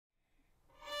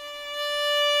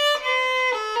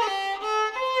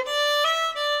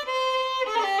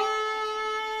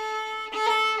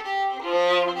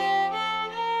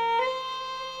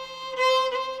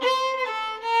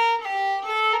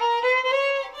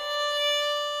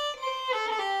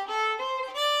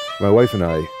My wife and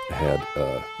I had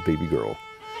a baby girl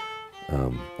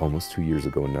almost 2 years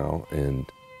ago now, and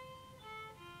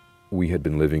we had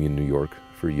been living in New York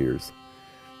for years.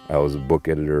 I was a book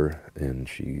editor and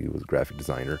she was a graphic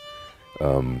designer.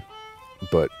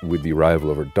 But with the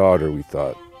arrival of our daughter, we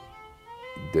thought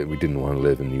that we didn't want to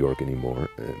live in New York anymore.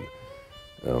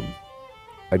 And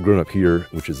I'd grown up here,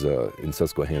 which is in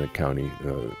Susquehanna County,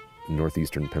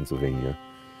 northeastern Pennsylvania.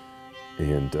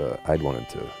 And I'd wanted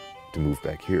to move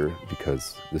back here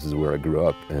because this is where I grew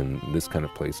up, and this kind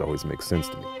of place always makes sense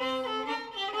to me.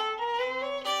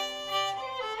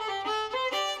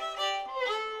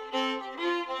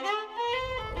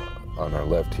 On our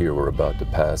left here, we're about to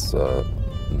pass a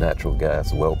natural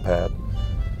gas well pad.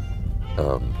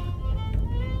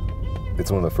 It's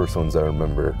one of the first ones I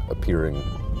remember appearing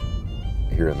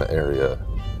here in the area,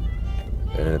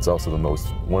 and it's also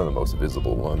one of the most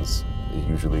visible ones.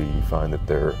 Usually you find that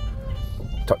they're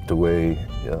tucked away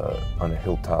on a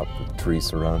hilltop with trees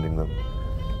surrounding them.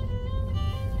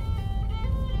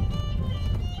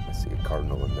 I see a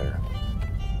cardinal in there.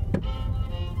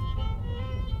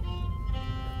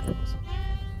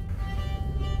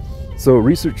 So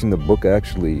researching the book,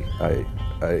 actually, I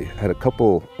had a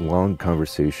couple long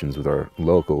conversations with our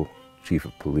local chief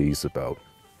of police about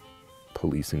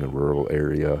policing a rural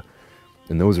area,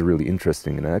 and those are really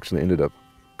interesting. And I actually ended up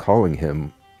calling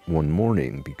him one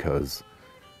morning because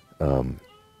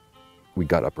we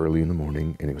got up early in the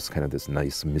morning, and it was kind of this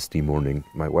nice misty morning.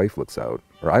 My wife looks out,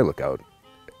 or I look out,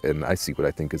 and I see what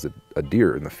I think is a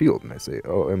deer in the field, and I say,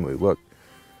 "Oh, Emily, look,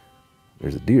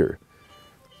 there's a deer."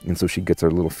 And so she gets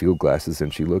her little field glasses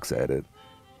and she looks at it,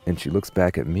 and she looks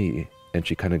back at me, and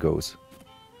she kind of goes.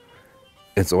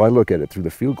 And so I look at it through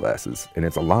the field glasses, and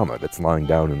it's a llama that's lying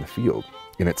down in the field,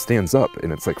 and it stands up,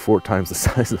 and it's like 4 times the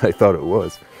size that I thought it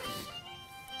was.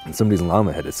 And somebody's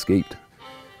llama had escaped.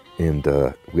 And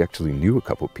we actually knew a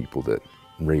couple people that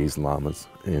raised llamas,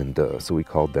 and so we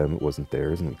called them. It wasn't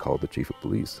theirs, and we called the chief of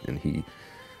police, and he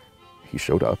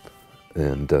showed up,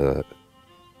 and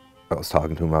I was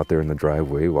talking to him out there in the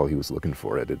driveway while he was looking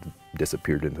for it. It had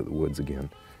disappeared into the woods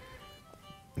again.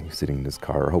 He was sitting in his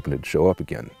car hoping it'd show up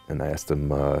again, and I asked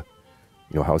him,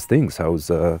 how's things? How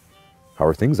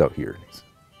are things out here? And he's,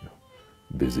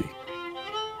 busy.